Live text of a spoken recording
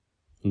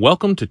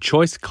Welcome to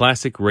Choice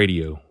Classic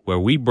Radio, where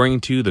we bring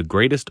to you the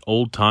greatest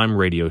old-time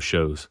radio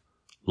shows.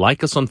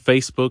 Like us on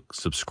Facebook,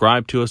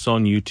 subscribe to us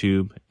on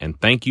YouTube,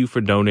 and thank you for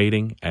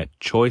donating at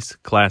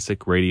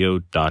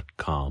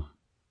choiceclassicradio.com.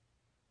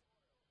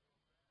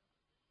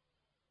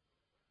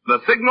 The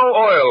Signal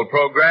Oil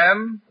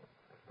Program,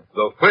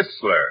 The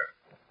Whistler.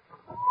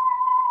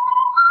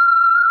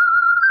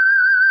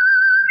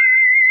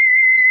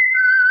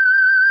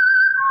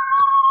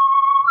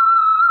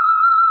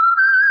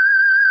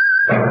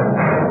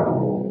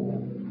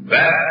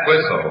 That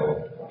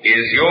whistle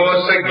is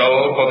your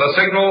signal for the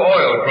Signal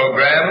Oil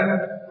Program,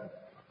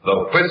 The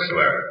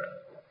Whistler.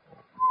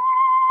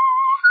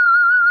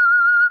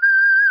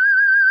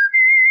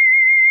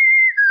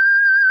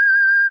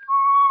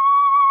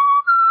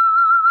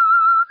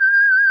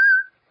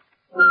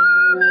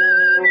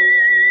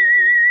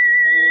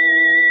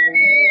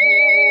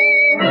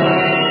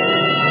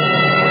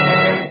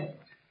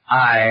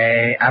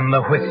 I am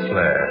the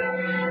Whistler,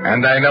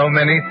 and I know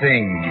many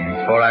things,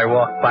 for I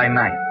walk by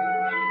night.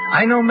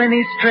 I know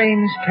many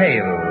strange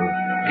tales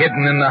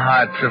hidden in the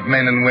hearts of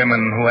men and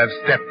women who have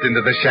stepped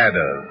into the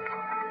shadows.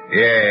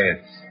 Yes,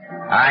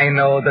 I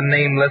know the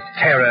nameless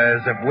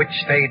terrors of which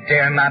they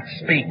dare not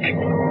speak.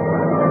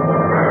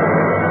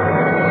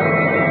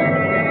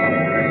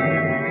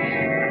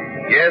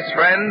 Yes,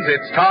 friends,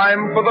 it's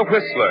time for The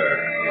Whistler,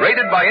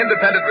 rated by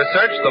independent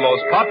research the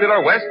most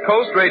popular West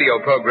Coast radio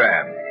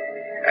program.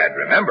 And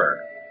remember,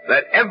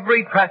 let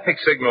every traffic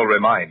signal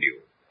remind you,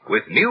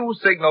 with new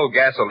Signal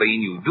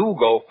gasoline, you do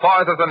go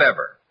farther than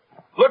ever.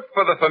 Look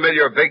for the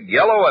familiar big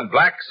yellow and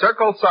black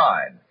circle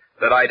sign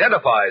that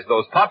identifies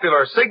those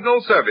popular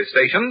Signal service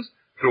stations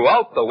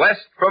throughout the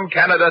West from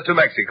Canada to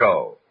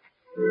Mexico.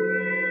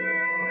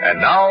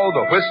 And now,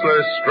 the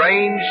Whistler's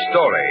strange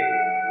story,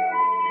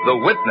 The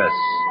Witness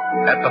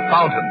at the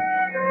Fountain.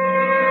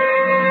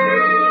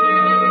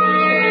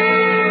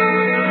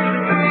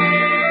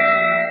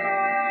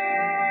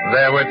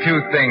 There were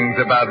two things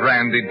about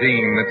Randy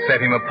Dean that set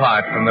him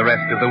apart from the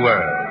rest of the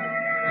world.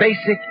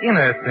 Basic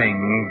inner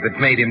things that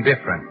made him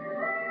different.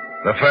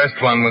 The first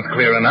one was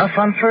clear enough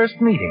on first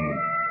meeting.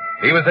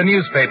 He was a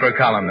newspaper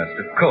columnist,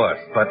 of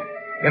course, but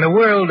in a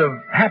world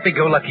of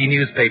happy-go-lucky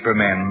newspaper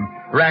men,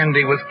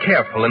 Randy was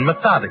careful and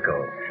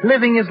methodical,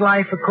 living his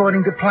life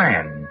according to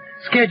plan,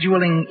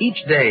 scheduling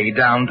each day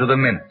down to the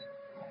minute.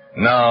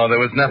 No, there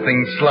was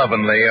nothing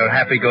slovenly or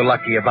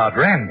happy-go-lucky about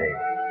Randy.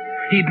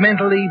 He'd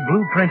mentally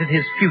blueprinted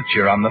his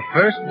future on the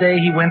first day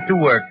he went to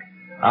work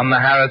on the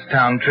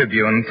Harristown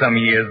Tribune some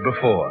years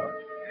before,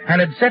 and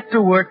had set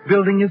to work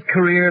building his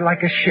career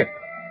like a ship.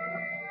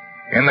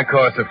 In the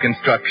course of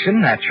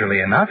construction, naturally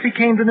enough, he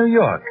came to New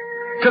York,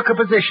 took a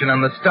position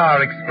on the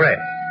Star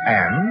Express,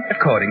 and,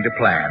 according to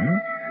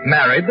plan,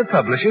 married the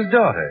publisher's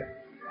daughter.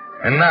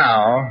 And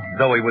now,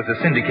 though he was a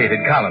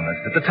syndicated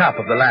columnist at the top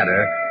of the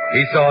ladder,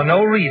 he saw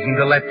no reason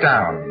to let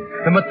down.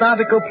 The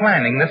methodical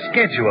planning, the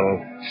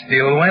schedule,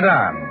 still went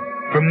on,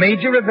 from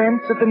major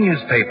events at the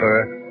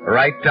newspaper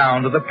right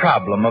down to the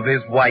problem of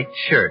his white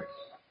shirts.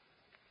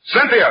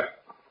 Cynthia!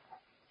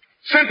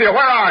 Cynthia,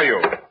 where are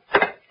you?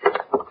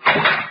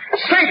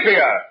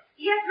 Cynthia!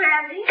 Yes,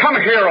 Randy?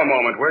 Come here a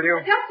moment, will you?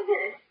 Just a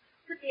minute.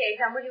 Put the eggs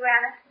on, will you,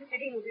 Anna? Mr.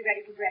 Dean will be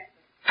ready for breakfast.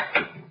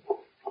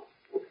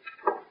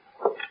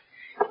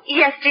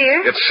 Yes,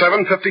 dear? It's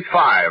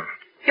 7:55.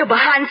 You're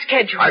behind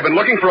schedule. I've been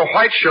looking for a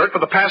white shirt for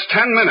the past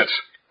 10 minutes.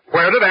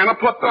 Where did Anna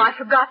put them? Oh, I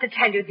forgot to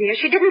tell you, dear.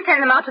 She didn't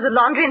send them out to the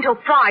laundry until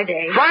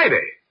Friday.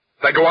 Friday?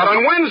 They go out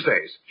on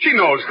Wednesdays. She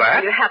knows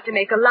that. You have to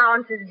make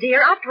allowances,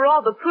 dear. After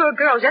all, the poor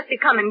girl's just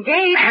become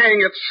engaged.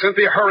 Hang it,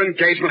 Cynthia. Her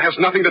engagement has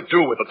nothing to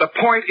do with it. The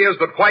point is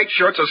that white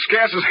shirts are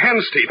scarce as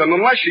hen's teeth, and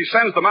unless she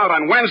sends them out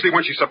on Wednesday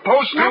when she's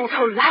supposed to... Not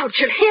so loud.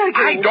 She'll hear you.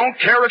 I don't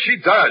care if she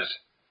does.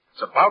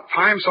 It's about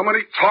time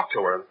somebody talked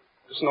to her.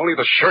 It isn't only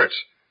the shirts.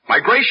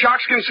 My gray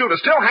sharkskin suit is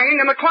still hanging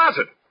in the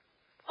closet.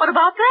 What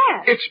about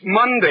that? It's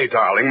Monday,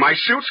 darling. My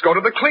suits go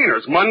to the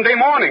cleaners Monday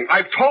morning.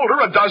 I've told her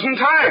a dozen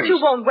times. But you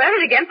won't wear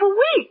it again for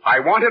weeks. I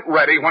want it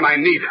ready when I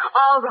need it.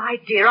 All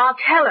right, dear. I'll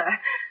tell her.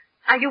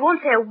 And you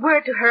won't say a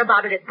word to her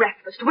about it at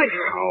breakfast, will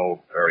you? Oh,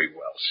 very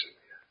well,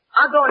 Cynthia.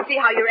 I'll go and see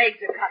how your eggs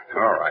are cut.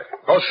 All right.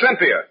 Oh,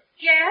 Cynthia.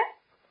 Yes?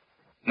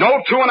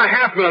 No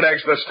 2.5-minute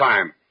eggs this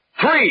time.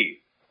 3.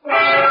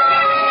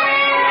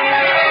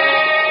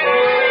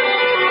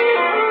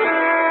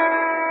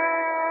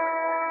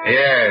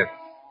 Yes,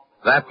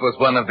 that was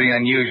one of the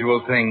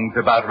unusual things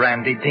about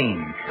Randy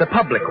Dean, the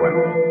public one.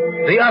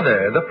 The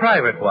other, the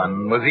private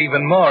one, was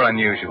even more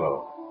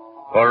unusual,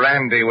 for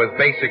Randy was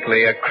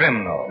basically a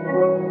criminal.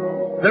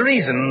 The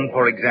reason,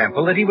 for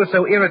example, that he was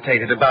so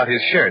irritated about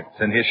his shirts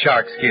and his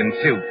sharkskin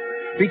suit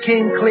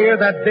became clear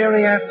that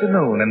very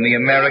afternoon in the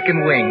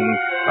American wing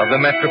of the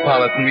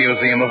Metropolitan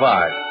Museum of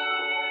Art.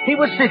 He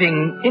was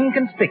sitting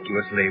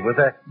inconspicuously with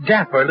a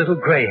dapper little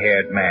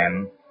gray-haired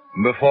man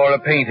before a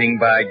painting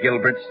by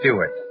Gilbert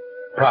Stuart,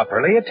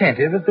 properly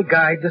attentive as the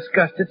guide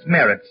discussed its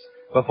merits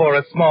before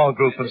a small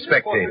group of Portrait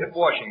spectators. of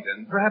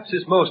Washington, perhaps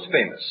his most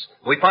famous.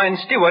 We find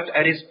Stewart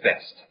at his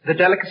best. The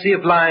delicacy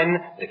of line,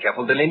 the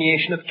careful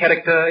delineation of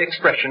character,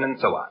 expression, and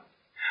so on.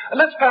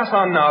 Let's pass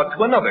on now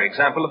to another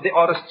example of the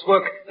artist's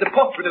work, the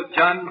portrait of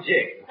John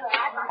Jay.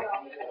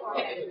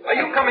 Are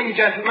you coming,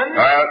 gentlemen?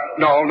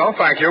 No,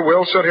 thank you.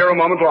 We'll sit here a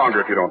moment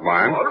longer if you don't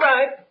mind. All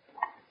right.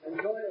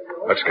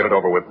 Let's get it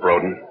over with,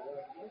 Broden.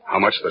 How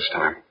much this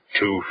time?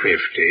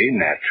 $2.50,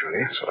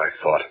 naturally. That's what I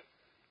thought.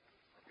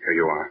 Here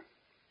you are.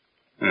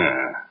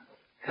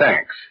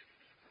 Thanks.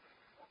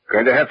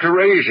 Going to have to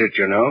raise it,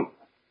 you know.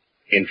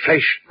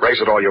 Inflation. Raise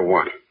it all you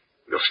want.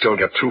 You'll still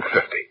get $2.50.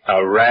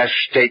 A rash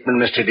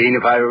statement, Mr. Dean,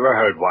 if I ever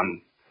heard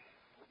one.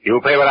 You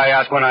pay what I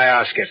ask when I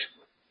ask it.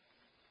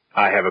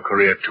 I have a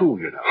career, too,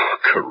 you know. Oh,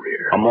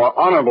 career. A more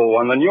honorable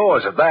one than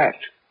yours, at that.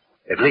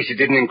 At least it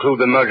didn't include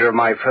the murder of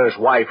my first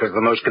wife as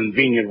the most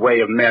convenient way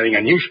of marrying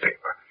a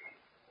newspaper.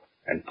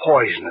 And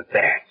poison at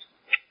that.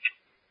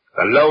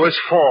 The lowest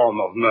form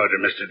of murder,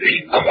 Mr.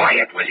 Dean.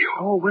 Quiet, will you?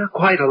 Oh, we're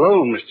quite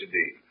alone, Mr.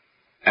 Dean.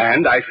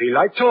 And I feel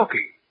like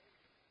talking.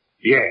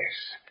 Yes,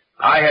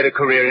 I had a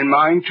career in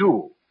mind,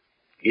 too.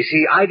 You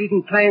see, I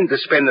didn't plan to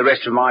spend the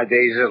rest of my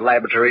days as a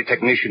laboratory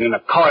technician in a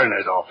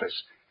coroner's office.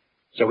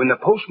 So when the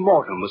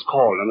post-mortem was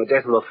called on the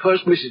death of the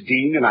first Mrs.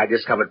 Dean and I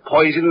discovered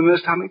poison in her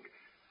stomach,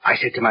 I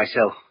said to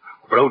myself,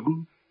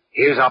 Broden,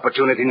 here's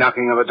opportunity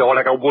knocking on the door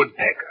like a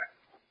woodpecker.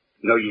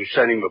 No use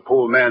sending the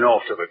poor man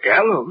off to the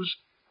gallows.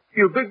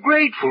 He'll be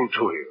grateful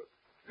to you.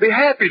 Be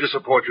happy to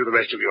support you the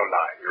rest of your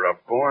life. You're a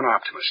born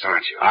optimist,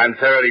 aren't you? I'm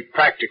thoroughly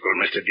practical,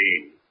 Mr.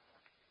 Dean.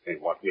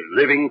 And what with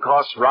living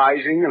costs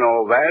rising and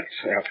all that,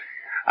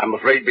 I'm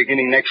afraid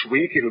beginning next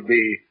week it'll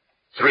be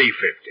 $3.50.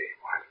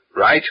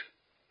 Right?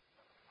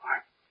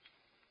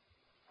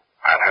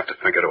 I'll have to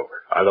think it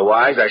over.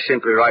 Otherwise, I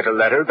simply write a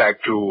letter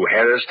back to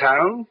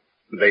Harristown.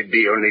 They'd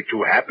be only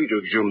too happy to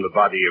exhume the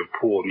body of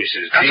poor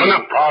Mrs. That's Dean.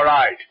 enough. All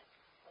right.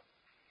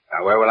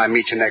 Now, where will I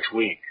meet you next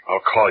week?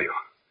 I'll call you.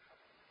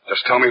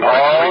 Just tell me where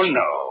Oh, to reach.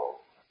 no.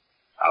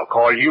 I'll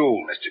call you,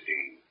 Mr.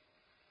 Dean.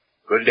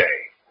 Good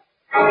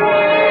day.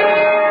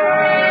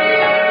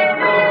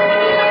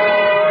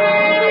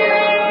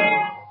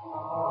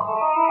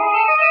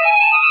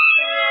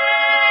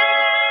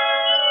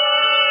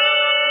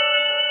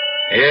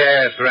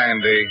 Yes,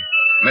 Randy.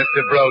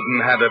 Mr.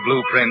 Broden had a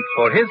blueprint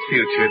for his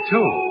future,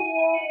 too.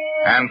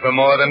 And for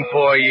more than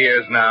 4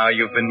 years now,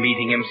 you've been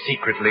meeting him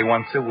secretly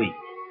once a week.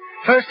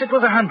 First it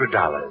was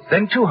 $100,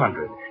 then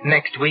 $200.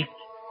 Next week,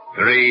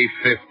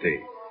 $3.50.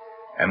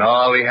 And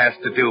all he has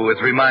to do is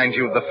remind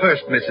you of the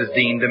first Mrs.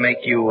 Dean to make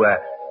you,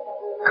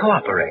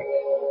 cooperate.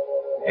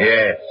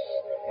 Yes.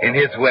 In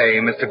his way,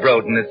 Mr.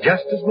 Broden is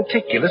just as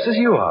meticulous as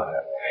you are.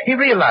 He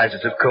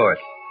realizes, of course,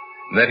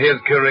 that his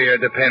career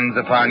depends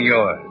upon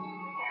yours.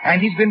 And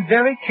he's been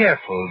very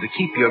careful to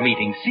keep your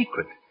meeting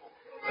secret,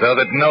 so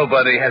that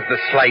nobody has the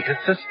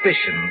slightest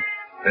suspicion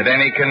that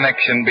any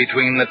connection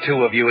between the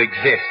two of you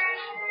exists.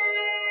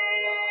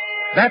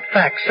 That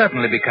fact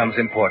suddenly becomes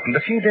important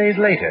a few days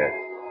later.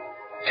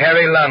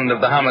 Terry Lund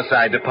of the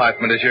Homicide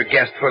Department is your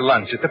guest for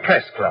lunch at the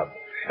Press Club.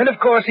 And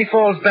of course he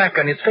falls back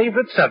on his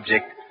favorite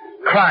subject,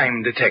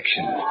 crime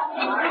detection.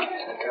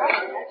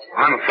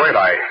 I'm afraid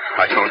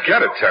I don't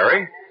get it,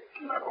 Terry.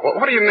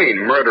 What do you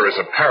mean, murder is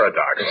a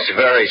paradox? It's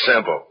very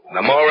simple.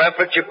 The more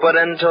effort you put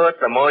into it,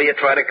 the more you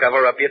try to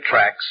cover up your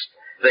tracks,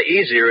 the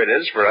easier it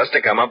is for us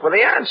to come up with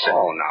the answer.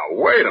 Oh, now,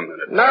 wait a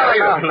minute.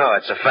 No,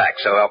 it's a fact,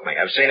 so help me.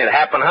 I've seen it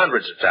happen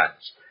hundreds of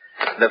times.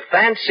 The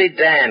Fancy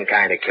Dan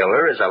kind of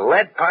killer is a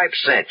lead pipe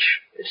cinch.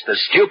 It's the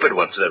stupid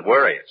ones that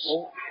worry us.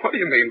 Well, what do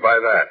you mean by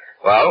that?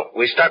 Well,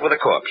 we start with a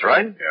corpse,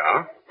 right?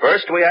 Yeah.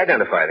 First, we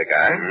identify the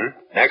guy.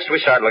 Mm-hmm. Next, we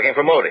start looking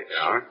for motives.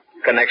 Yeah.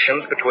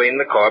 Connections between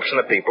the corpse and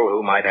the people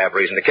who might have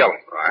reason to kill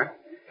him. Right.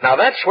 Now,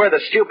 that's where the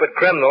stupid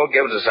criminal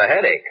gives us a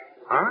headache.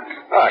 Huh?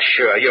 Oh,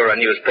 sure, you're a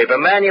newspaper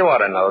man. You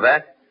ought to know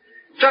that.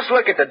 Just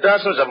look at the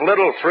dozens of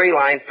little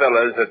three-line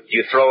fillers that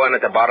you throw in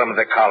at the bottom of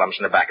the columns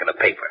in the back of the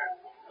paper.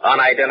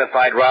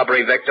 Unidentified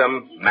robbery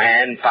victim,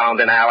 man found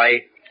in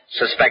alley,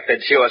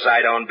 suspected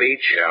suicide on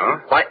beach. Yeah?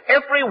 Why,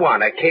 every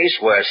one a case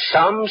where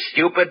some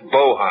stupid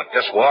bohunk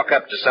just walked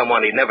up to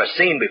someone he'd never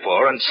seen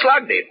before and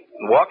slugged him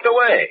and walked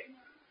away.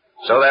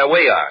 So there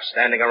we are,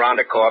 standing around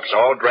a corpse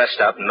all dressed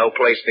up and no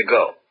place to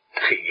go.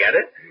 You get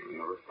it? I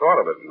never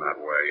thought of it in that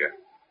way.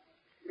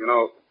 You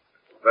know,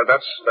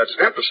 that's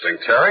interesting,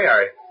 Terry.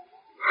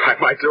 I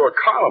might do a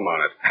column on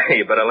it.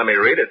 You better let me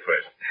read it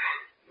first.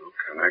 No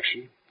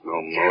connection, no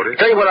motive.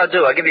 Tell you what I'll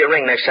do. I'll give you a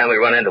ring next time we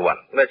run into one.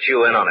 Let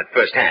you in on it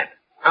firsthand.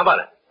 How about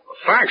it? Well,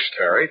 thanks,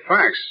 Terry.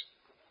 Thanks.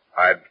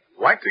 I'd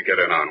like to get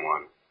in on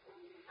one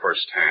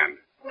firsthand.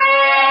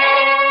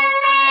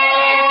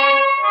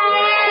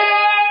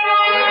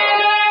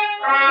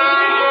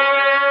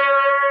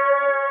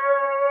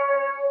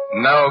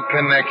 No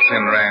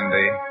connection,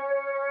 Randy.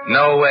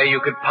 No way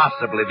you could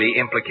possibly be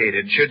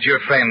implicated should your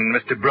friend,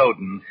 Mr.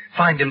 Broden,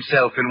 find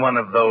himself in one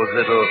of those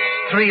little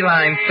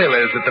three-line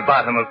fillers at the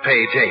bottom of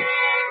page 8.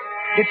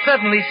 It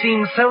suddenly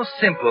seems so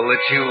simple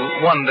that you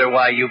wonder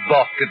why you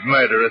balked at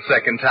murder a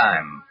second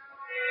time.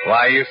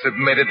 Why, you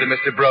submitted to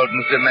Mr.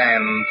 Broden's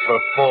demands for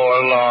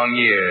 4 long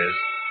years.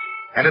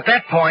 And at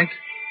that point,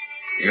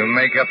 you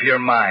make up your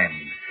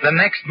mind. The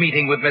next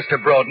meeting with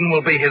Mr. Broden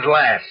will be his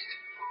last.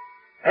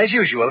 As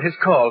usual, his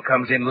call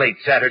comes in late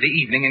Saturday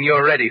evening, and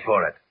you're ready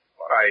for it.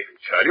 But I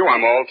tell you,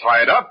 I'm all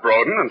tied up,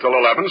 Broden, until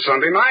 11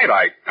 Sunday night.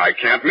 I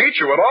can't meet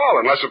you at all,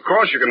 unless, of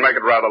course, you can make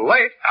it rather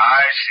late.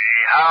 I see.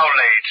 How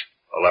late?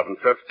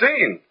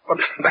 11:15. But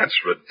that's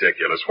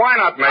ridiculous. Why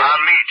not make...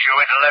 I'll meet you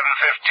at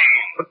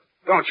 11:15. But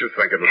don't you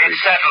think it would be...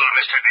 It's settled,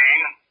 Mr.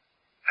 Dean.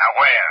 Now,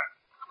 where?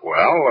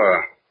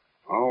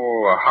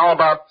 Well, how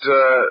about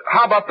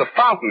the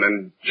fountain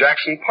in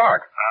Jackson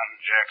Park?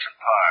 Jackson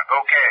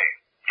Park. Okay.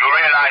 You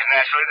realize,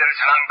 naturally, that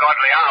it's an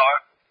ungodly hour.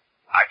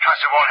 I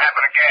trust it won't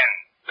happen again.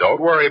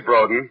 Don't worry,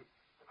 Broden.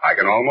 I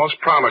can almost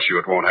promise you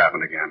it won't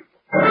happen again.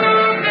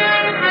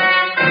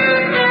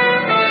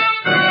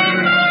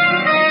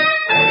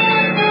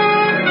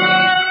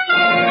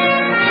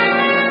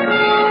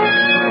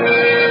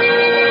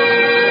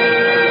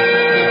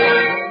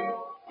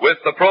 With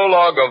the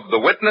prologue of The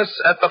Witness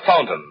at the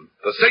Fountain,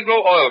 the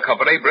Signal Oil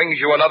Company brings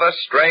you another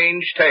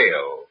strange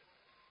tale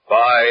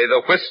by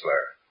The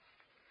Whistler.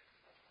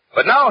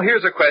 But now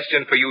here's a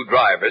question for you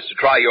drivers to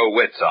try your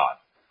wits on.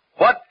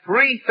 What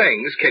 3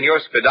 things can your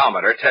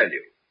speedometer tell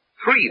you?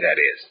 3, that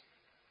is.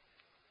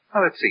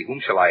 Now, let's see,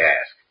 whom shall I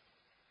ask?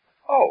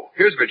 Oh,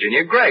 here's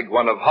Virginia Gregg,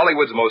 one of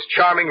Hollywood's most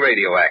charming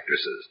radio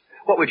actresses.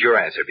 What would your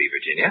answer be,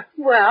 Virginia?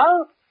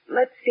 Well,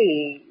 let's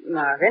see,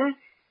 Marvin.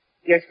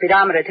 Your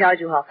speedometer tells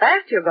you how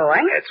fast you're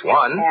going. That's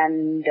 1.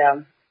 And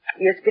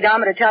your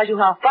speedometer tells you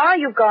how far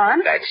you've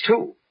gone. That's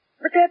 2.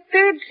 But that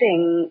 3rd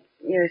thing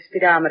your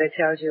speedometer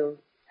tells you...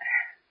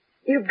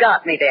 You've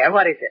got me there.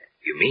 What is it?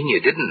 You mean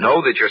you didn't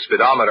know that your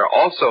speedometer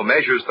also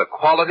measures the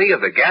quality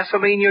of the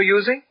gasoline you're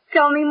using?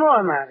 Tell me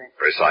more, Marvin.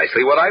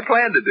 Precisely what I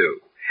plan to do.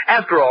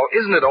 After all,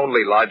 isn't it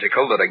only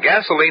logical that a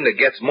gasoline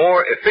that gets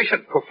more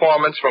efficient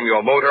performance from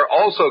your motor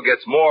also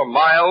gets more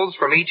miles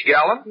from each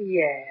gallon?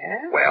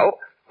 Yeah. Well,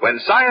 when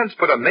science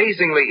put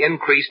amazingly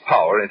increased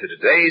power into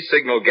today's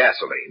Signal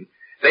gasoline,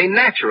 they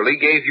naturally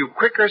gave you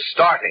quicker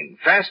starting,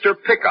 faster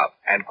pickup,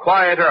 and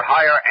quieter,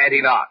 higher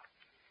anti-knock.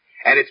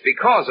 And it's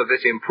because of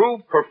this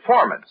improved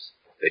performance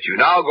that you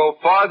now go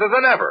farther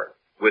than ever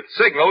with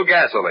Signal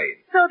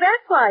gasoline. So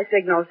that's why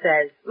Signal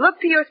says,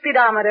 look to your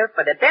speedometer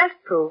for the best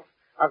proof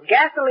of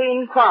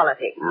gasoline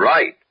quality.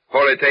 Right,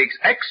 for it takes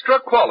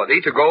extra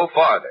quality to go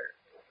farther,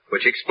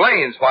 which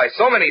explains why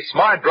so many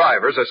smart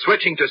drivers are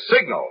switching to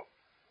Signal,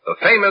 the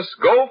famous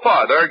Go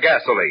Farther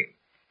gasoline.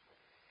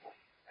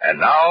 And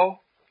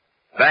now,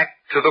 back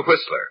to the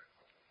Whistler.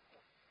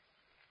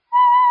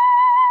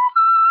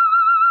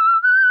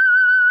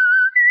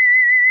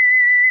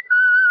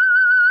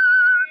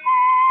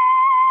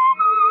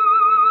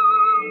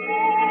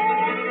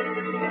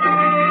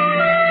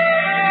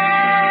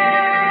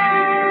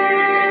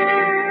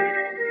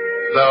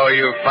 So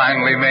you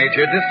finally made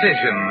your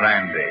decision,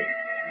 Randy.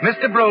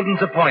 Mr.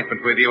 Broden's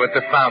appointment with you at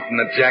the fountain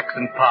at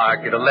Jackson Park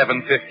at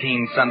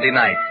 11:15 Sunday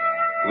night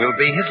will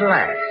be his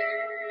last.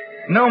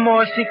 No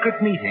more secret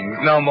meetings,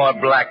 no more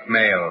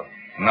blackmail,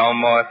 no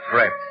more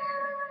threats.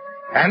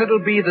 And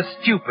it'll be the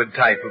stupid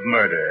type of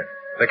murder,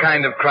 the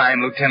kind of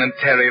crime Lieutenant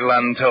Terry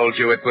Lunn told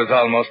you it was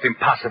almost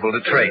impossible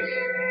to trace.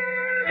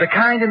 The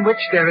kind in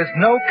which there is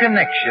no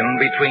connection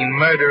between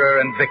murderer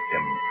and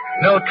victim,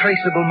 no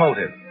traceable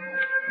motive.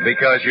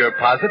 Because you're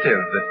positive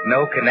that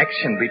no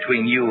connection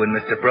between you and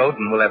Mr.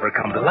 Broden will ever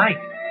come to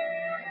light.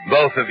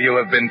 Both of you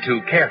have been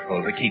too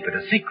careful to keep it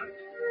a secret.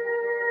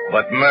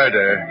 But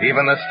murder,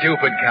 even the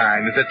stupid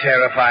kind, is a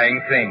terrifying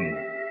thing.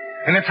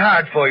 And it's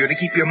hard for you to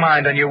keep your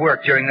mind on your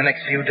work during the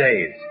next few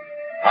days.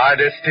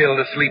 Harder still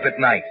to sleep at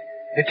night.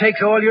 It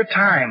takes all your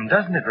time,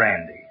 doesn't it,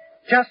 Randy?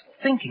 Just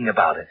thinking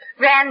about it.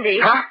 Randy.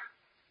 Huh?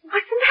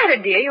 What's the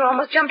matter, dear? You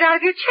almost jumped out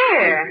of your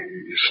chair.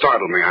 You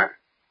startled me.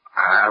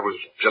 I was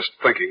just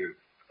thinking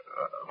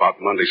about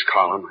Monday's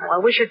column.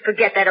 Oh, we should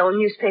forget that old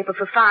newspaper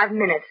for 5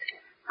 minutes.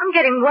 I'm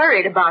getting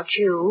worried about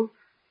you.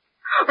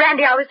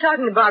 Randy, I was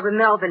talking to Barbara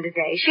Melvin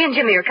today. She and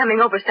Jimmy are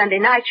coming over Sunday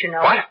night, you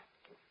know. What?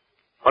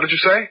 What did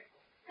you say?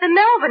 The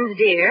Melvins,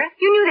 dear.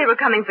 You knew they were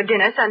coming for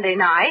dinner Sunday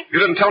night. You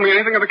didn't tell me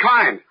anything of the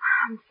kind.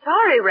 I'm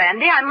sorry,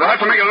 Randy. I We'll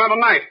have to make it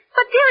another night.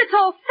 But, dear, it's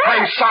all set.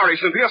 I'm sorry,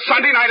 Cynthia.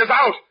 Sunday night is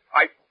out.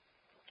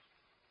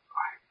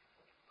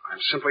 I'm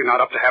simply not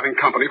up to having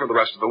company for the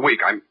rest of the week.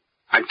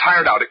 I'm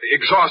tired out,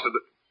 exhausted.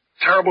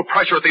 Terrible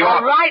pressure at the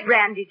office. All right,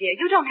 Randy, dear.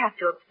 You don't have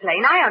to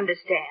explain. I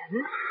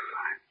understand.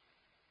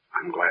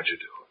 I'm glad you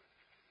do.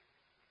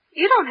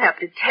 You don't have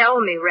to tell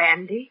me,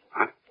 Randy.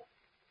 Huh?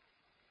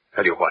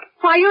 Tell you what?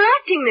 Why you're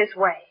acting this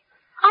way.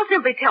 I'll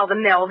simply tell the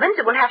Melvins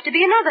it will have to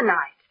be another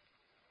night.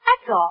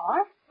 That's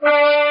all.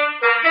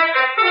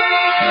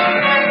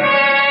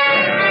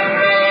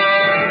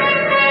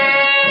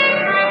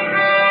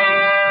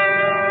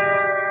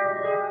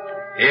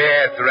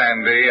 Yes,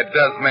 Randy, it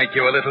does make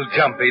you a little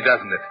jumpy,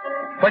 doesn't it?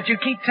 But you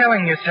keep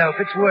telling yourself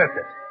it's worth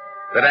it.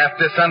 That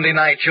after Sunday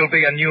night you'll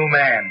be a new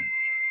man.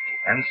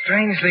 And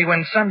strangely,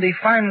 when Sunday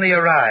finally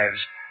arrives,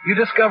 you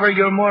discover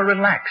you're more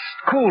relaxed,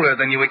 cooler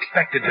than you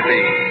expected to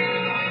be.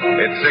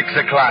 It's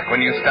 6 o'clock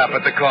when you stop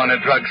at the corner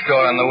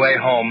drugstore on the way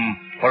home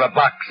for a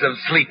box of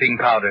sleeping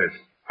powders.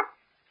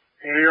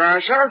 Here you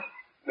are, sir.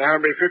 That'll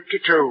be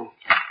 52.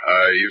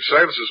 You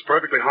say this is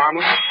perfectly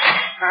harmless?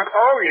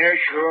 Oh, yeah,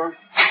 sure.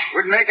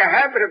 Wouldn't make a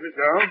habit of it,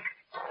 though.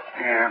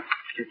 Yeah,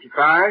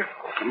 55,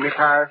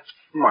 75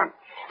 a month.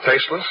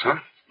 Tasteless, huh?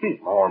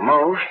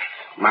 Almost.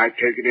 Might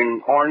take it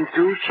in orange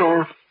juice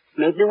or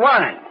maybe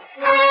wine.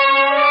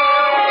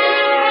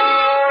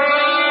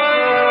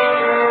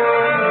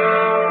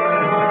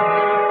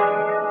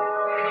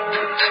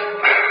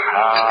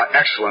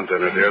 Excellent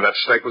dinner, dear. That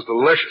steak was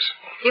delicious.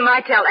 You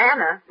might tell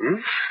Anna.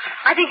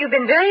 I think you've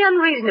been very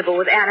unreasonable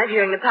with Anna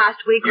during the past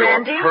week,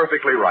 Randy. You're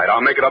perfectly right.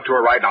 I'll make it up to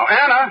her right now.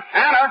 Anna!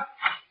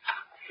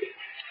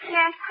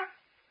 Yes?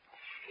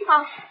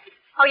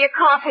 Oh, your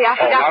coffee. I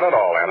forgot. Not at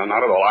all, Anna,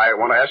 not at all. I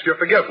want to ask your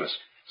forgiveness.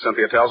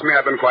 Cynthia tells me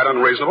I've been quite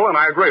unreasonable, and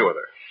I agree with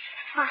her.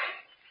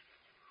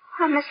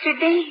 Oh, Mr.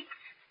 D,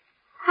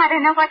 I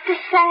don't know what to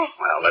say.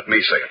 Well, let me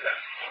say it then.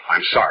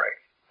 I'm sorry.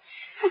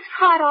 It's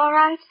quite all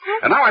right, sir.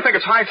 And now I think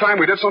it's high time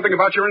we did something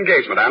about your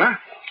engagement, Anna.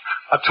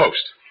 A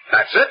toast.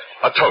 That's it.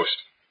 A toast.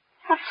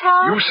 A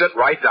toast? You sit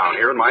right down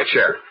here in my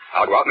chair.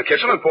 I'll go out in the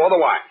kitchen and pour the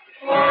wine.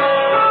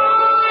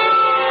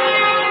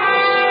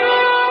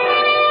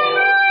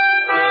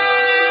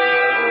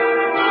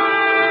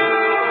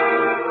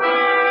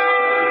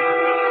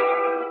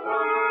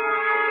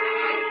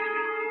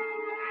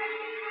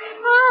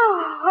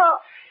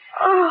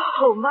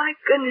 Oh, my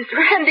goodness,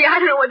 Randy, I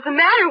don't know what's the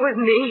matter with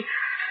me.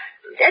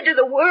 Dead to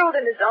the world,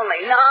 and it's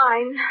only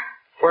 9.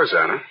 Where's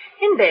Anna?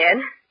 In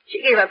bed.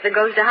 She gave up the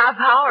ghost a half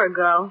hour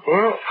ago.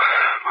 Well,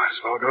 might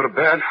as well go to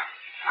bed.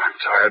 I'm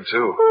tired,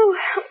 too. Oh,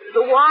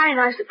 the wine,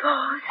 I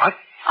suppose. What?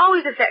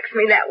 Always affects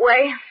me that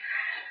way.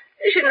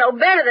 You should know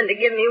better than to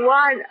give me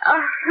wine.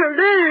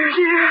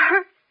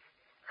 Dear.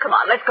 Come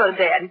on, let's go to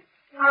bed.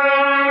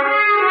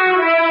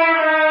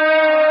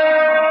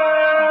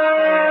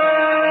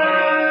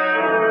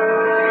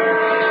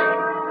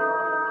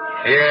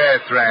 Yes,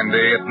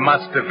 Randy, it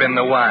must have been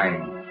the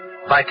wine.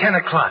 By 10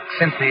 o'clock,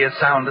 Cynthia's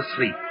sound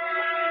asleep.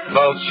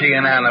 Both she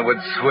and Anna would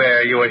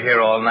swear you were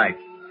here all night.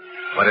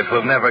 But it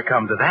will never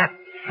come to that,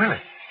 will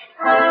it?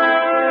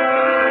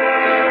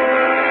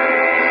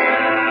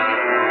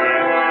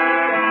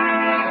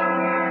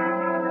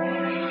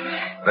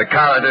 The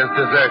corridor's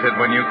deserted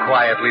when you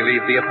quietly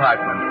leave the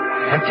apartment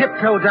and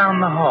tiptoe down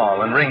the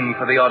hall and ring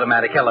for the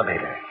automatic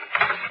elevator.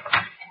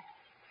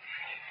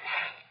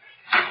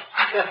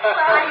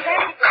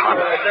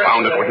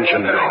 Confound it, wouldn't you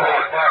know?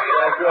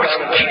 What's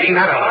keeping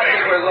that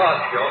elevator?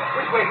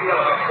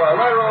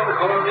 Right around the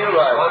corner near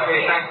right.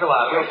 Okay, thanks a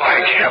lot.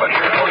 Thank heaven.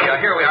 Oh,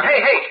 yeah, here we are.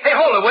 Hey,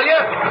 hold it, will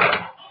you?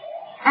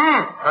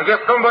 I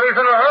guess somebody's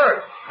in a hurry.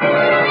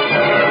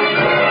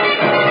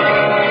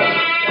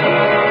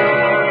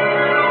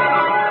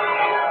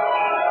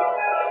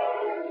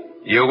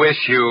 You wish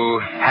you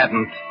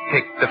hadn't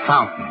picked the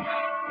fountain.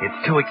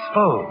 It's too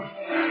exposed.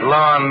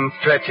 Lawn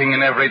stretching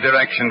in every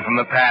direction from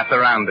the path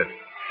around it.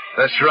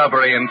 The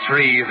shrubbery and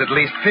trees at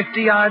least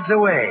 50 yards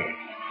away.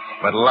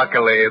 But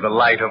luckily, the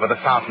light over the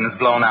fountain is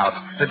blown out.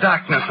 The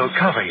darkness will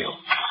cover you.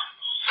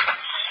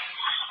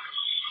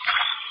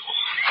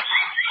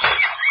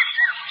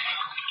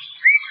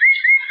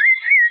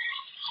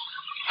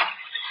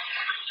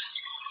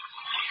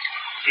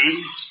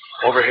 See?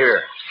 Over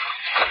here.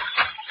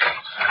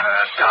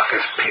 Dark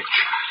as pitch.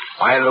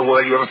 Why in the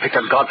world you ever picked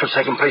a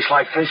godforsaken place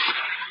like this?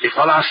 It's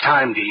the last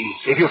time, Dean.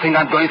 If you think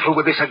I'm going through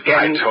with this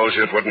again... I told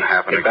you it wouldn't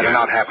happen again. It better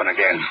not happen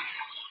again.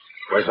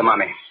 Where's the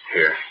money?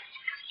 Here.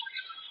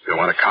 You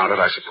want to count it,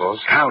 I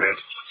suppose? Count it?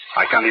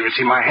 I can't even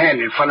see my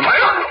hand in front of my...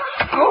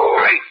 Oh,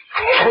 I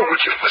told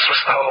you this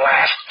was the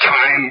last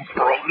time,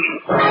 Broden.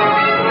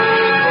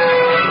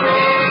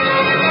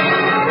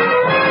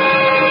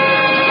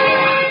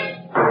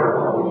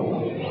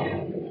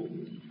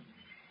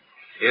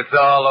 It's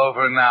all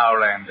over now,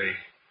 Randy.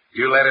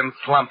 You let him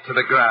slump to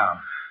the ground.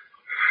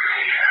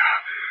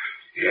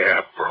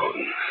 Yeah,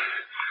 Broden.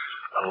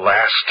 The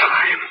last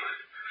time.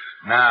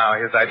 Now,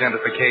 his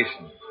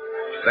identification.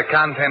 The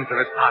contents of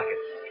his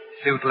pockets.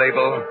 Suit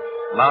label,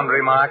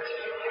 laundry marks.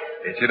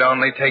 It should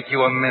only take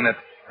you a minute.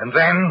 And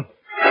then...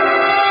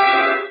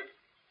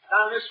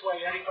 Down this way,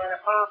 Eddie, by the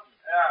fountain.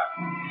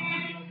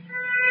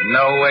 Yeah.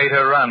 No way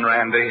to run,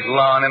 Randy.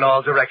 Lawn in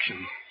all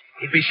directions.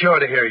 He'd be sure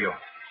to hear you.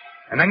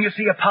 And then you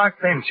see a park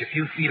bench a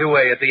few feet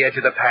away at the edge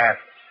of the path.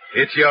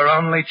 It's your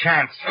only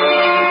chance.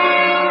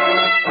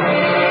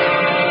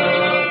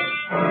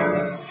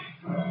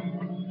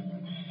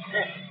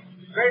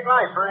 Great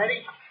life, huh,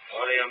 Eddie?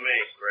 What do you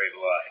mean, great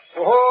life?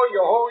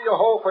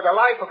 Yo-ho, for the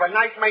life of a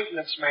night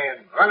maintenance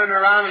man. Running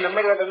around in the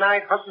middle of the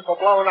night hunting for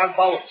blowing on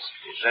bullets.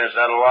 You sense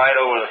that light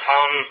over the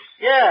fountain?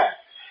 Yeah.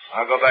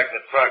 I'll go back to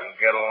the truck and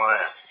get a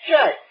lamp.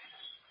 Check.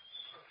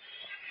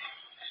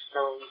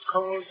 Stone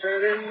cold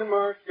dead in the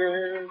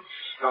market.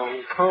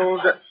 Stone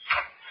cold dead.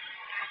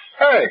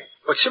 Hey,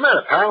 what's the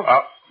matter, pal?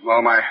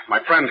 Well, my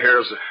friend here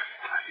is...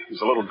 He's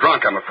a little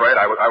drunk, I'm afraid.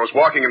 I was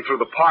walking him through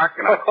the park,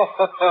 and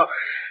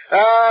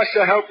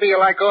so help me,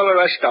 like all the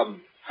rest of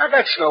them. Now,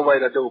 that's no way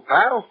to do,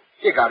 pal.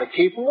 You gotta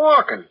keep him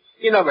walking.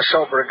 You never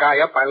sober a guy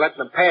up by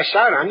letting him pass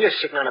out on you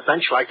sitting on a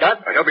bench like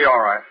that. He'll be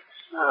all right.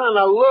 Oh,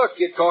 now look,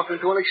 you're talking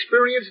to an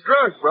experienced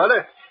drunk,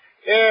 brother.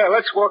 Yeah,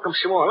 let's walk him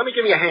some more. Let me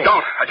give you a hand.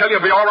 Don't. I tell you,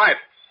 he'll be all right.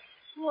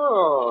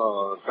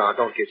 Oh, now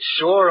don't get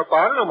sore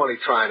about it. I'm only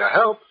trying to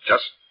help.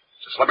 Just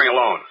let me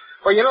alone.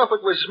 Well, you know, if it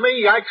was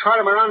me, I'd trot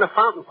him around the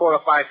fountain 4 or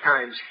 5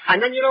 times.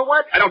 And then you know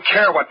what? I don't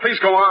care what. Please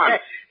go on.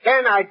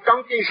 Then I'd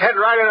dunk his head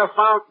right in the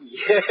fountain.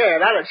 Yeah,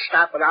 that'd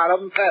stop it out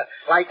of him.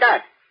 Like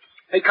that.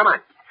 Hey, come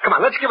on. Come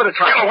on, let's give it a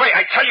try. Get away,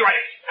 I tell you.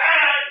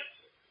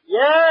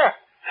 Yeah?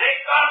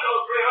 Ain't got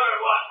those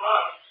 300-watt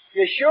plugs.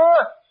 You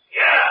sure?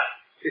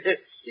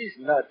 Yeah. He's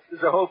nuts.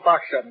 There's a whole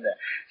box of them there.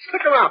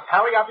 Stick around,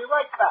 Pally. I'll be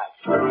right back.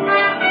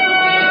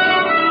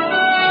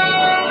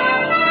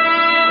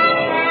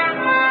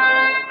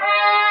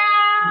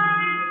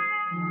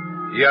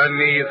 Your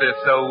knees are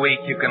so weak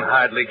you can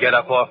hardly get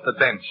up off the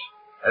bench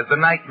as the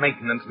night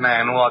maintenance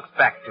man walks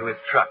back to his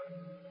truck.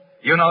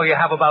 You know you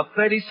have about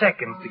 30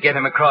 seconds to get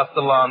him across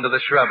the lawn to the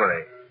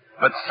shrubbery,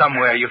 but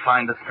somewhere you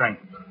find the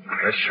strength.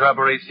 The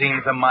shrubbery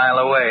seems a mile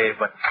away,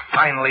 but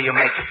finally you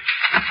make it.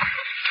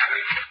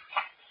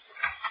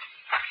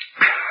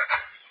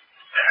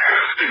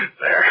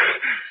 There.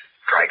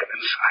 Drag him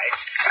inside.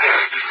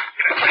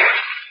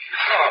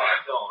 Oh,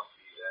 don't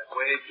be that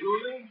way,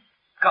 Julie.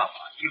 Come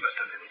on, give it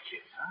to the little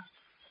kid, huh?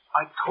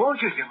 I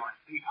told you you're my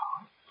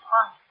sweetheart.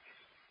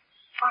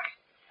 Fine.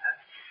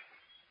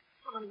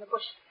 Look in the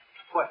bush.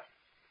 What?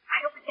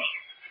 Right over there.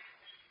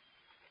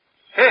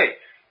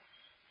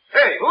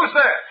 Hey, who's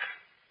there?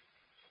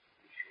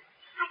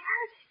 I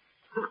heard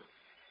it.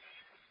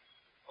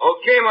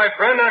 Okay, my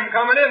friend, I'm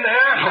coming in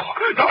there. No,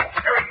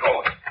 there he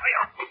goes.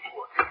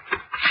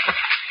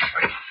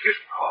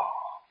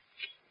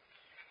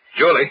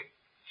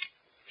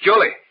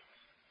 Julie,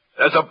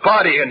 there's a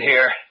body in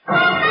here.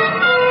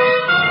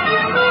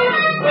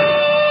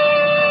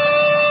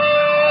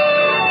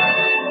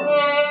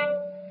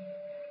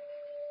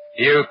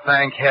 You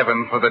thank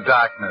heaven for the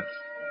darkness.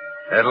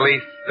 At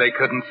least they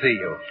couldn't see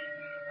you.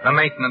 The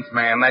maintenance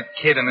man, that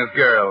kid and his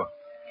girl.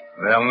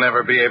 They'll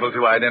never be able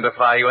to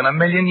identify you in a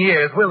million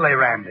years, will they,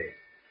 Randy?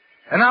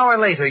 An hour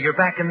later, you're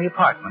back in the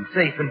apartment,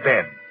 safe in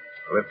bed,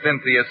 with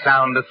Cynthia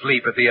sound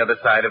asleep at the other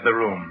side of the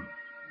room.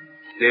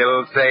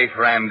 Still safe,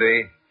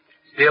 Randy.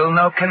 Still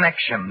no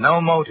connection, no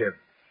motive.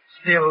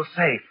 Still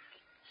safe.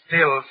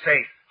 Still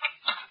safe.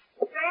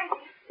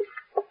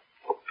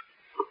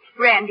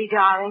 Randy,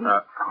 darling.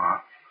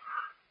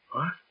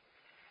 What?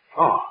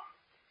 Oh.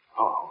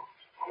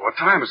 What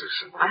time is it,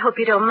 Cynthia? I hope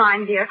you don't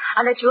mind, dear.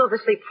 I let you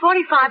oversleep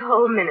 45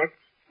 whole minutes.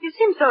 You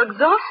seem so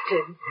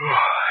exhausted. Oh,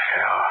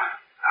 yeah.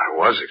 I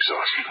was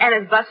exhausted.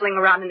 Anna's bustling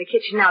around in the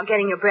kitchen now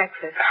getting your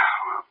breakfast.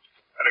 Well,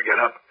 better get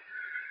up.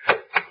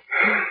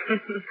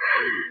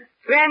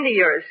 Randy,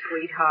 you're a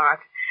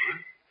sweetheart.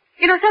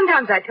 You know,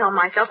 sometimes I tell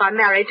myself I'm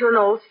married to an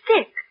old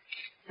stick.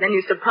 Then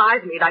you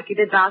surprise me like you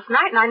did last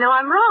night, and I know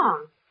I'm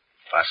wrong.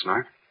 Last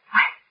night?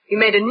 You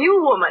made a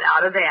new woman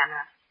out of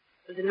Anna.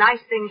 It was a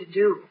nice thing to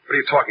do. What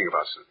are you talking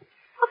about, Cynthia?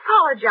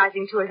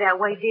 Apologizing to her that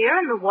way, dear,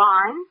 and the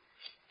wine.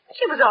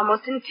 She was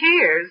almost in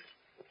tears.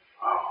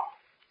 Oh,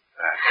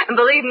 that. And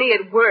believe me,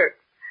 it worked.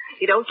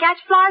 You don't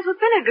catch flies with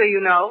vinegar, you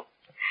know.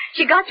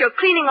 She got your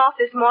cleaning off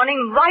this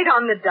morning right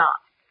on the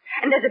dot.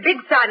 And there's a big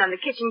sign on the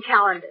kitchen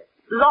calendar.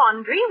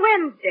 Laundry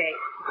Wednesday.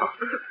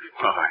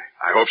 Well,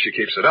 I hope she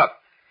keeps it up.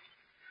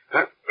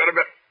 Better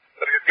get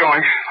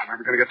going. I'm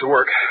never going to get to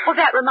work. Well,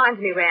 that reminds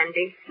me,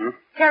 Randy.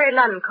 Terry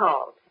Lunn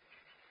called.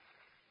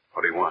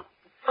 What do you want?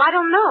 Well, I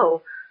don't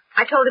know.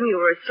 I told him you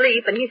were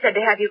asleep, and he said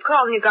to have you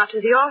call when you got to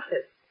the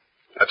office.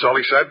 That's all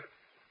he said?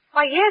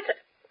 Why, yes.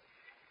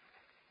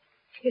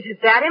 Is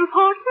it that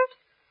important?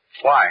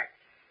 Why?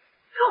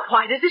 Oh,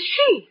 why does a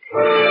sheet?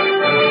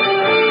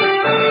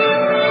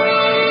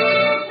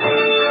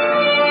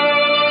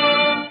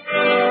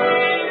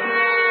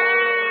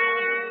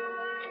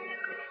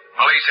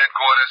 Police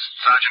headquarters,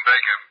 Sergeant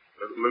Baker.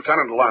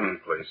 Lieutenant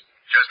Lunn, please.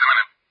 Just a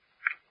minute.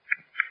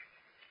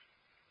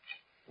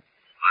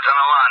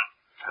 Lieutenant Lunn.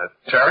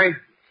 Terry,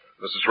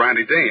 this is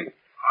Randy Dean.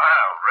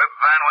 Wow, Rip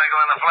Van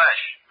Winkle in the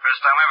flesh.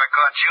 First time I ever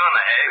caught you in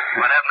the hay.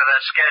 What happened to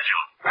that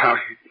schedule? Well,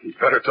 you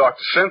better talk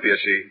to Cynthia.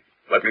 She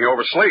let me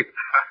oversleep.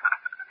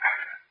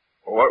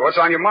 What's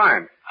on your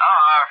mind?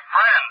 Oh, our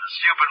friend, the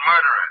stupid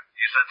murderer.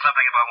 You said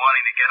something about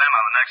wanting to get in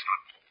on the next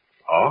one.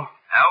 Oh?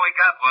 Well, we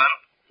got one.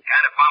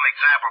 Kind of bum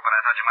example, but I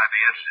thought you might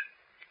be interested.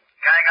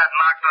 Guy got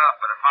knocked off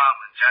at a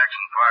fountain in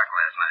Jackson Park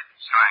last night.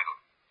 Strangled.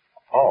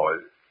 Oh,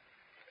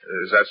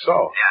 is that so?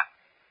 Yeah.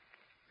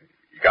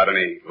 You got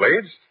any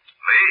leads?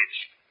 Leads?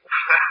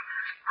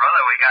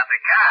 Brother, we got the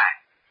guy.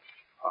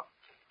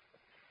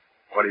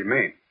 What do you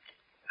mean?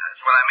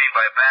 That's what I mean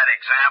by bad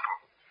example.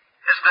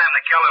 This time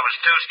the killer was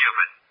too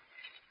stupid.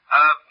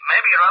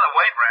 Maybe you'd rather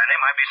wait, Randy.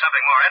 Might be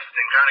something more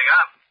interesting turning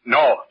up.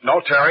 No,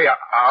 Terry.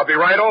 I'll be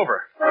right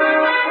over.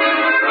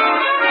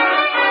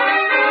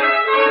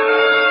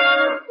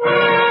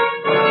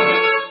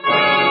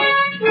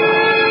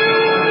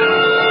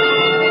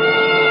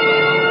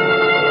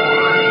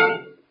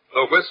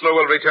 Whistler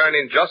will return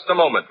in just a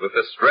moment with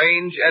the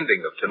strange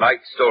ending of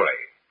tonight's story.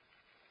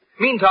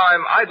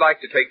 Meantime, I'd like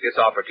to take this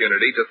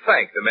opportunity to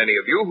thank the many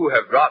of you who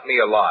have dropped me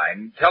a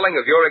line telling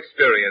of your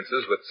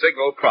experiences with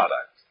Signal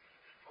products,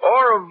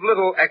 or of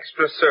little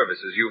extra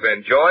services you've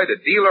enjoyed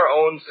at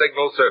dealer-owned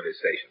Signal service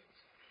stations.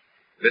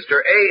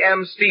 Mr.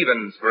 A.M.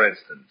 Stevens, for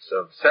instance,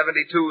 of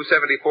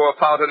 7274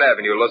 Fountain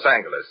Avenue, Los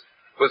Angeles,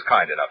 was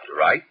kind enough to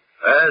write.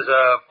 As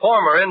a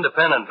former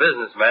independent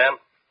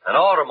businessman, an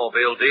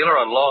automobile dealer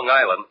on Long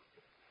Island,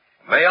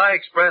 may I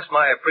express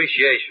my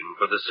appreciation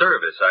for the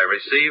service I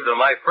received on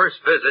my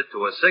first visit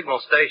to a Signal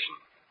station.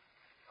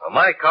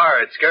 My car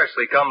had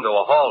scarcely come to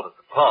a halt at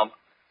the pump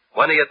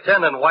when the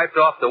attendant wiped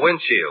off the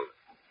windshield.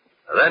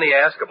 Then he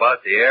asked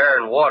about the air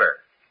and water.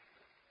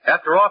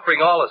 After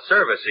offering all the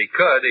service he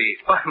could, he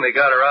finally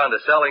got around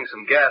to selling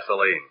some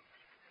gasoline.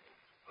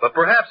 But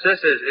perhaps this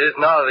is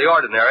not of the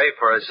ordinary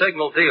for a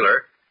Signal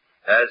dealer,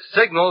 as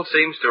Signal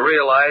seems to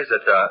realize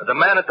that the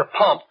man at the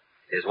pump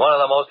is one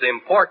of the most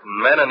important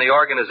men in the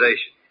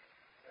organization.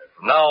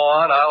 From now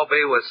on, I'll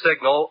be with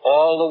Signal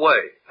all the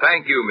way.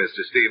 Thank you, Mr.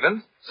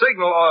 Stevens.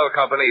 Signal Oil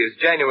Company is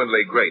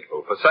genuinely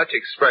grateful for such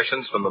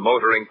expressions from the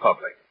motoring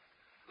public.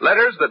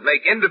 Letters that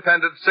make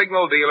independent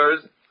Signal dealers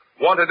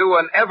want to do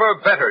an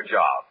ever better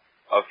job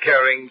of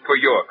caring for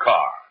your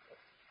car.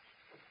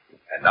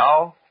 And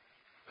now,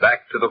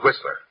 back to the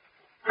Whistler.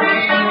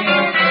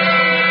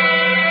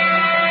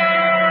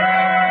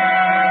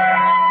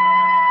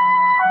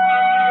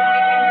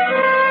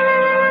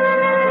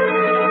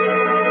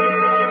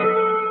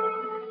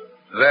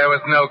 There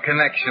was no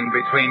connection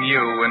between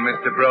you and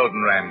Mr.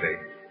 Broden, Randy.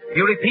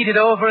 You repeat it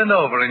over and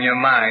over in your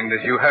mind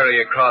as you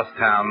hurry across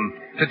town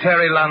to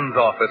Terry Lund's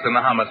office in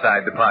the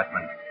homicide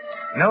department.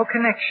 No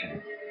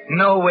connection.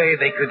 No way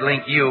they could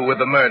link you with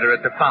the murder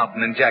at the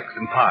fountain in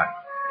Jackson Park.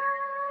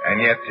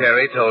 And yet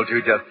Terry told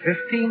you just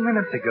 15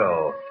 minutes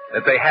ago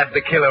that they had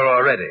the killer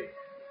already.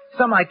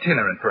 Some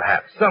itinerant,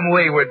 perhaps. Some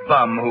wayward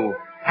bum who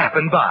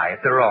happened by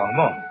at the wrong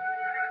moment.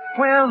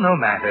 Well, no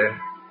matter.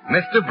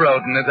 Mr.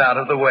 Broden is out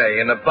of the way,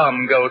 and the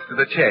bum goes to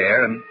the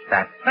chair, and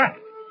that's that.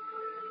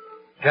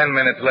 10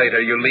 minutes later,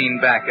 you lean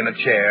back in a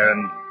chair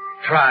and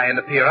try and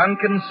appear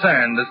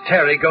unconcerned as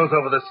Terry goes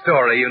over the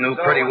story you knew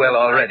pretty well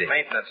already. The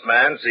maintenance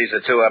man sees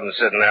the two of them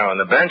sitting there on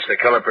the bench.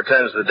 The killer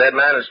pretends the dead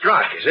man is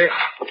drunk, you see?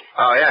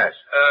 Oh, yes.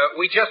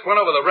 We just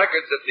went over the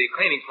records at the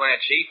cleaning plant,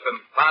 Chief, and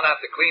found out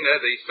the cleaner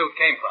the suit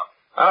came from.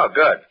 Oh,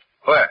 good.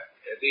 Where?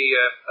 The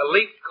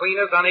Elite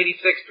Cleaners on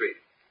 86th Street.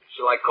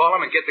 Shall I call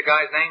him and get the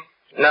guy's name?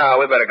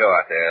 No, we better go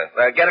out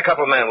there. Get a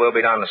couple of men. We'll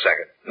be down in a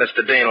second.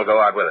 Mr. Dean will go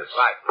out with us.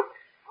 Right.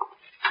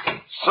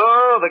 So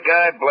the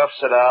guy bluffs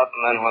it out,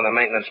 and then when the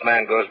maintenance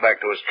man goes back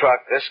to his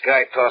truck, this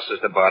guy tosses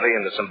the body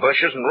into some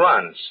bushes and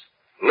runs,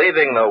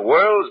 leaving the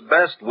world's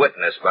best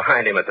witness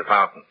behind him at the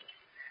fountain.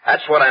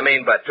 That's what I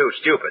mean by too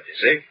stupid, you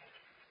see?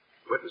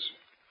 Witness?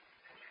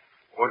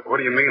 What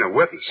do you mean, a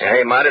witness?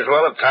 Yeah, he might as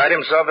well have tied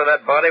himself to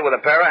that body with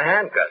a pair of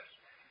handcuffs.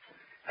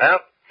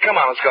 Well, come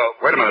on, let's go.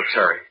 Wait a minute,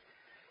 Terry.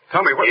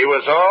 Tell me what... He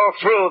was all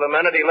through the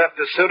minute he left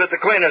his suit at the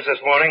cleaners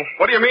this morning.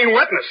 What do you mean,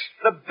 witness?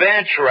 The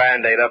bench,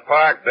 Randy, the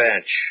park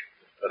bench.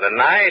 With a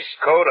nice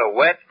coat of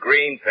wet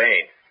green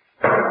paint.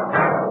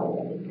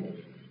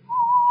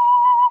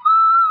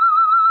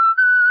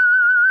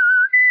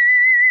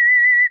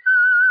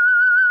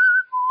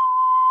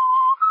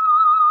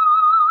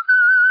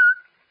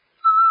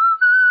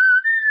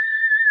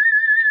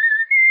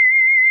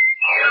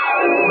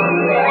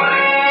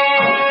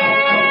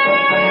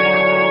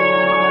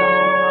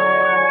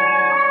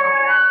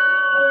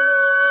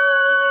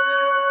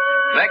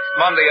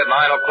 Monday at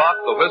 9 o'clock,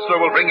 the Whistler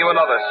will bring you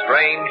another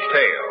strange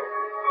tale.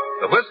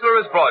 The Whistler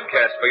is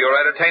broadcast for your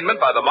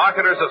entertainment by the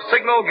marketers of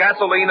Signal,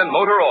 gasoline, and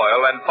motor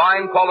oil and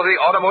fine quality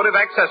automotive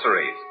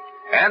accessories,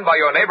 and by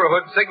your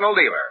neighborhood Signal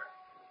dealer.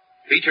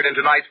 Featured in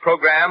tonight's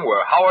program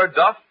were Howard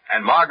Duff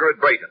and Margaret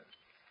Brayton.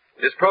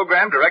 This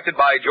program, directed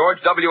by George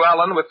W.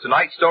 Allen, with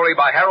tonight's story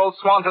by Harold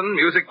Swanton,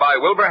 music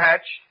by Wilbur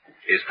Hatch,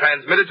 is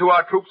transmitted to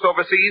our troops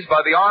overseas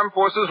by the Armed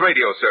Forces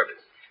Radio Service.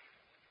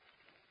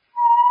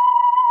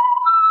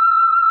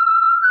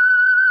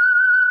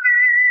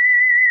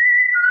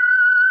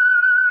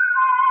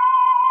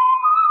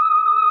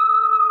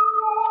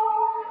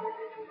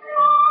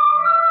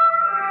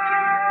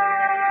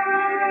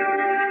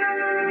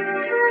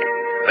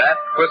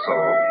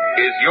 Whistle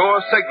is your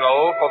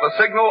signal for the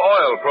Signal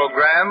Oil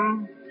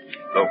program,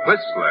 The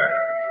Whistler.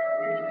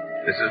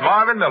 This is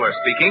Marvin Miller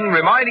speaking,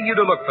 reminding you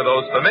to look for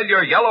those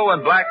familiar yellow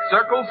and black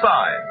circle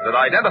signs that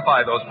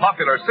identify those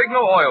popular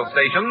Signal Oil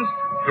stations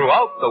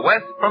throughout the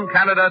West from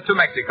Canada to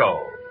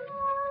Mexico.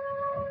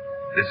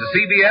 This is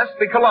CBS,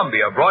 the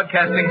Columbia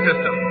Broadcasting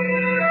System.